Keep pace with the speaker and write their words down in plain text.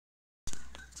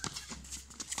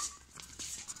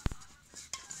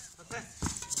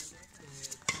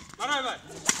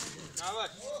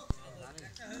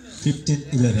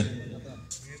15-11.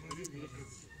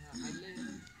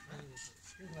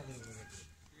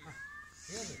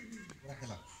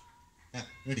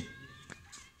 Ready.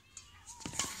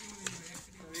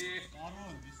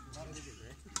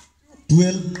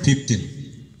 12-15.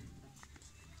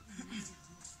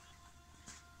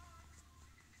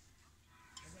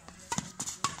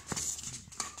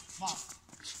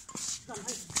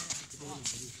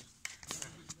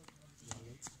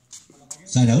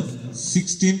 Side out.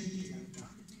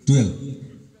 16-12.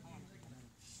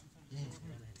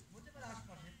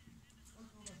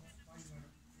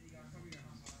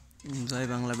 Joy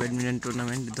Bangla Badminton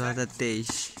Tournament 2023.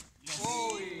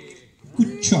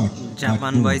 Good shot.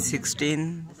 Japan by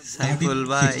 16, Saiful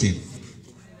by 15.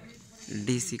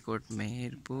 DC Court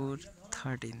Meherpur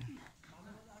 13.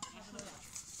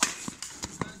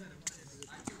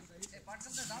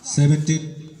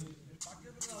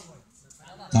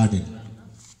 17-13.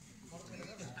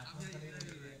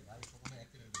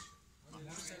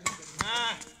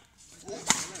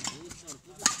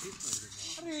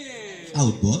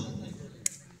 Out ball.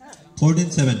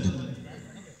 14-17.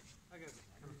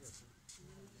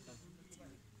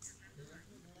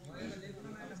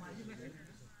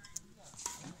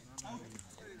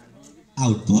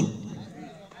 Out ball.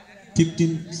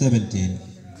 15-17.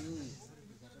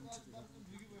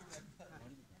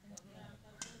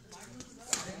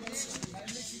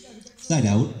 Side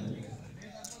out.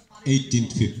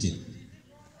 18-15.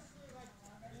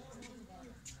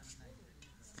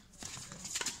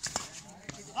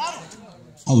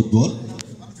 Out ball.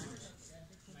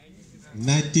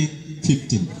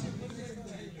 19-15.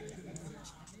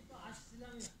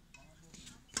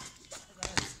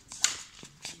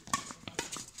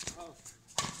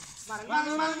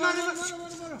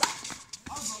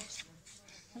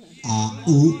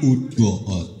 Out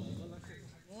ball.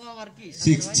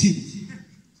 16-19.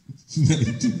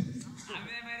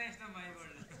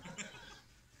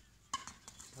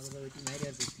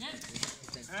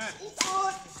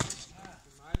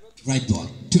 Right ball,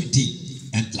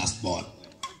 20, and last ball.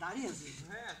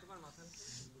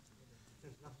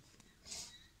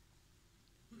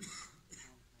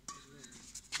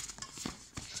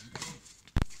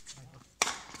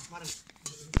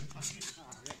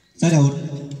 Side out.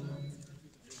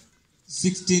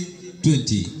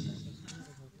 16-20.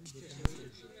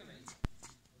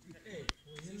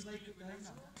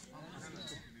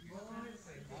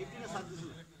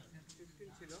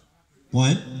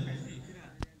 Point.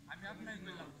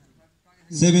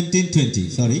 17-20.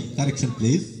 Sorry, correction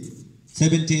please.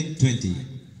 17-20.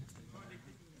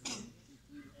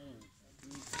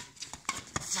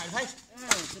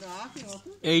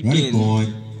 18. Running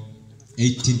point.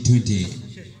 18-20.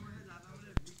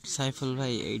 Saiful by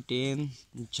 18,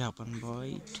 Japan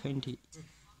by 20.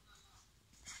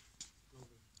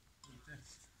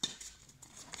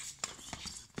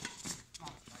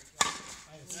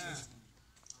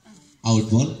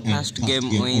 Out ball and Last first game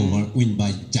over win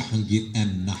by Jahangir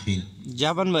and Nahin.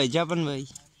 Japan by.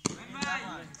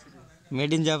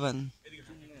 Made in Japan.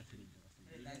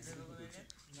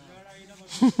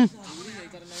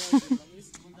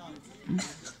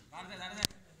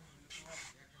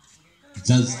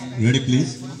 Just ready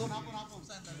please.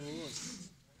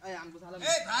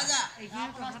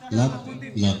 Love.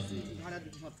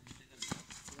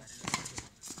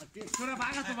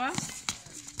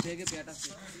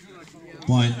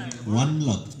 Point. 1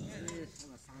 love.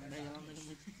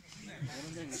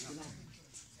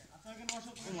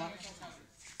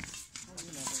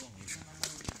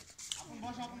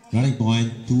 Running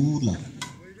point. 2 love.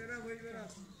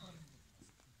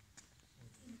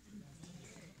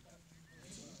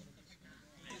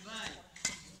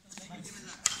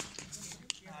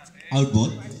 Out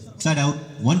ball. Side out.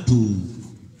 1-2.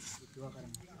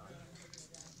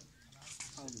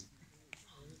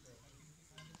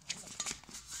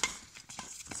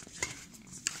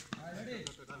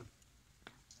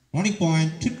 Running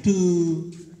point.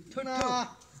 2-2.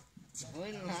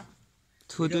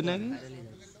 Thudu na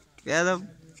क्या था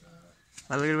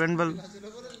अलग event बल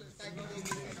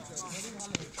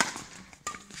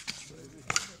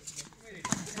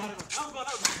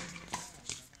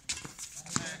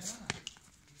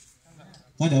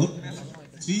Side out.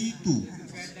 3-2.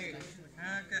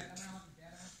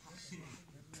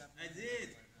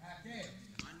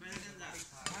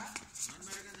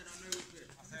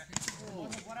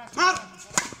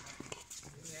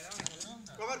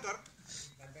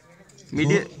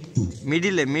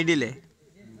 Middle है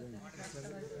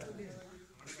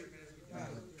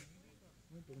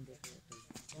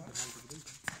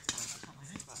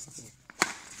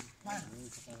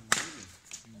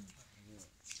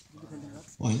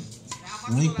point.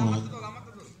 Running point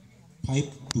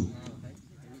 5-2.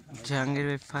 Jahangir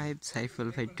by 5, Saiful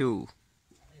by 2.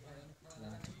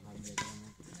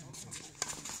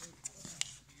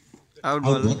 Out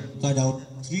ball. Side out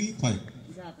 3-5.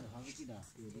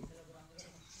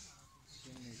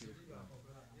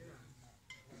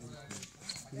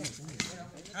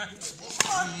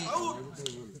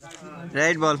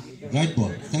 Right ball. Right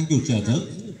ball. Thank you, Charles.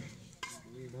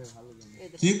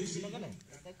 6-3.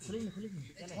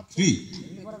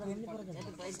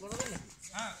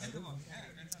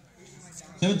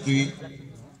 7-3.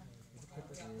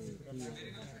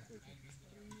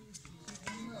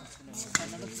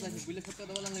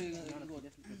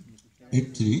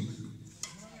 8-3.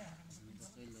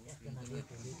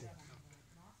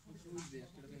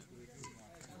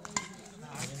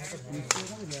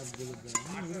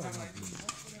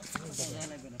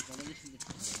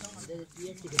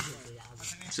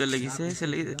 চলে গেছে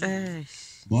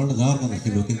বলটা যাওয়ার কথা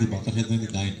ছিল কিন্তু বাতাসের জন্য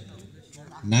যায়নি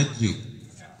 9-3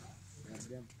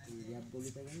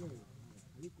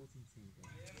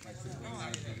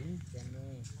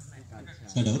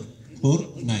 side out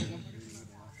 4-9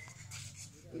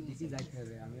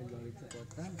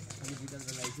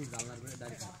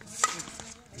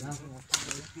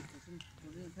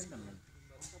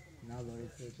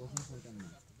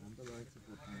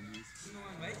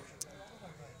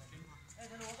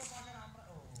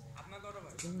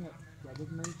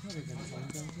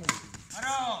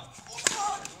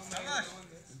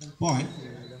 point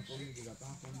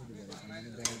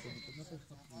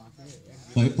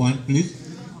 5 point please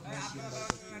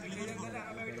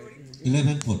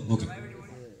 11-4 okay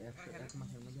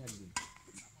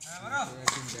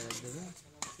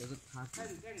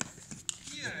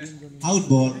out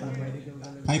ball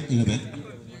 5-11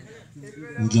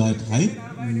 Joy 5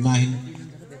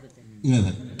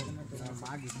 9-11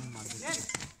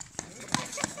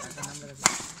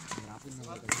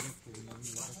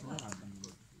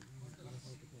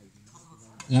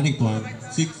 running point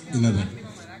 6-11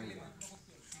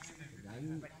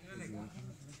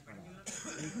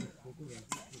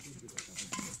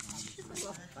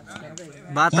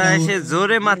 বাতাসে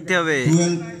জোরে মারতে হবে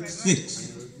 12-6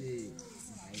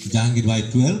 Jahangir by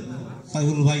 12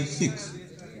 Saiful by 6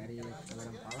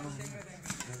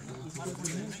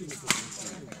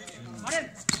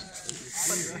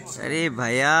 अरे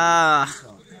भैया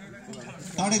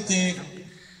साढ़े check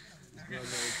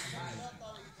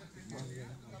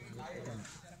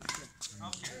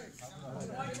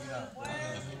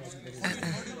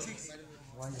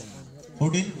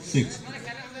Fourteen 6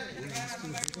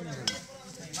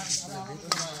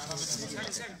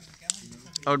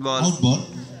 out ball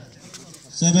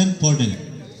 7-14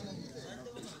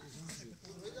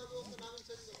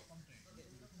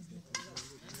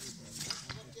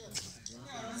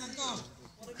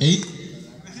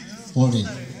 8-14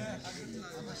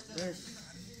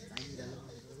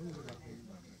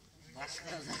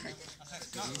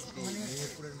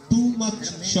 too much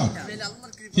shot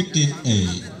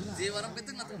 15-8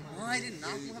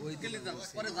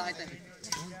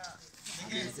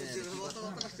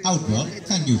 out ball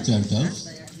thank you Charles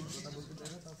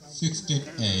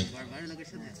 16-8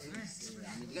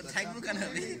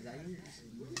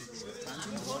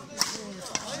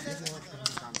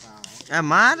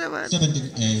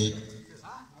 17-8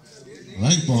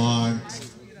 running point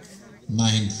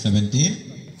 9-17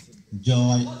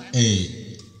 Joy 8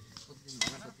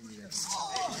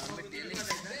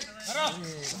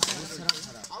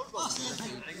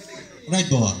 right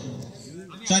ball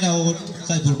side out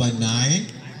Saiful by 9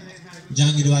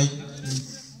 Jahangir by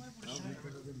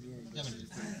 7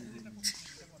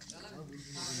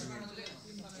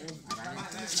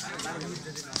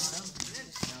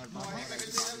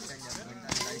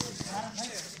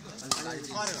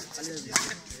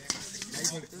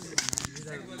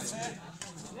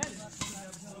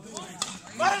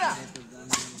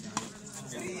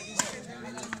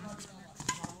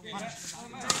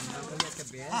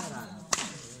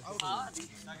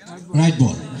 right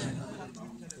ball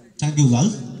thank you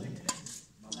girls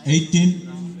 18-9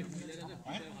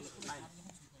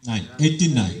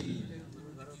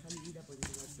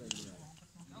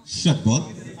 shot ball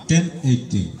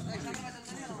 10-18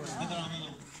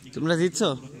 তোমরা জিতছো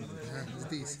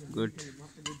good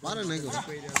পারে নাই গো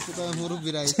তো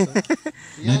মুরব্বি rice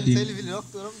selfie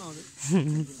রক্ত রম না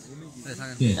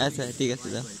আচ্ছা ঠিক আছে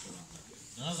যাও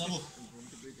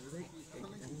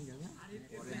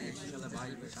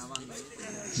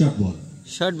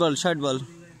শর্ট বল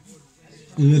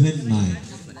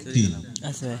 11-9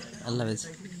 আচ্ছা আল্লাহ হাফেজ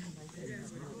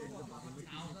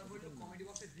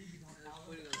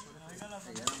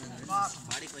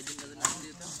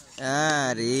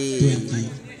Ari. 20.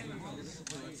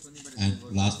 And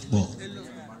last ball.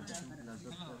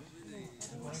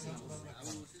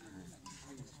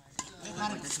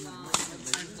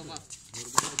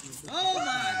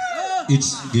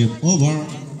 It's game over.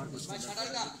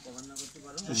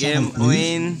 Game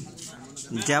win.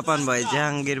 Japan boy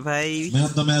Jahangir bhai. Man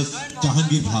of the match,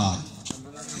 Jahangir bhai.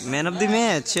 Man of the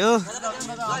match. Oh.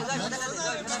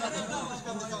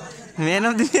 Man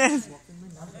of the match.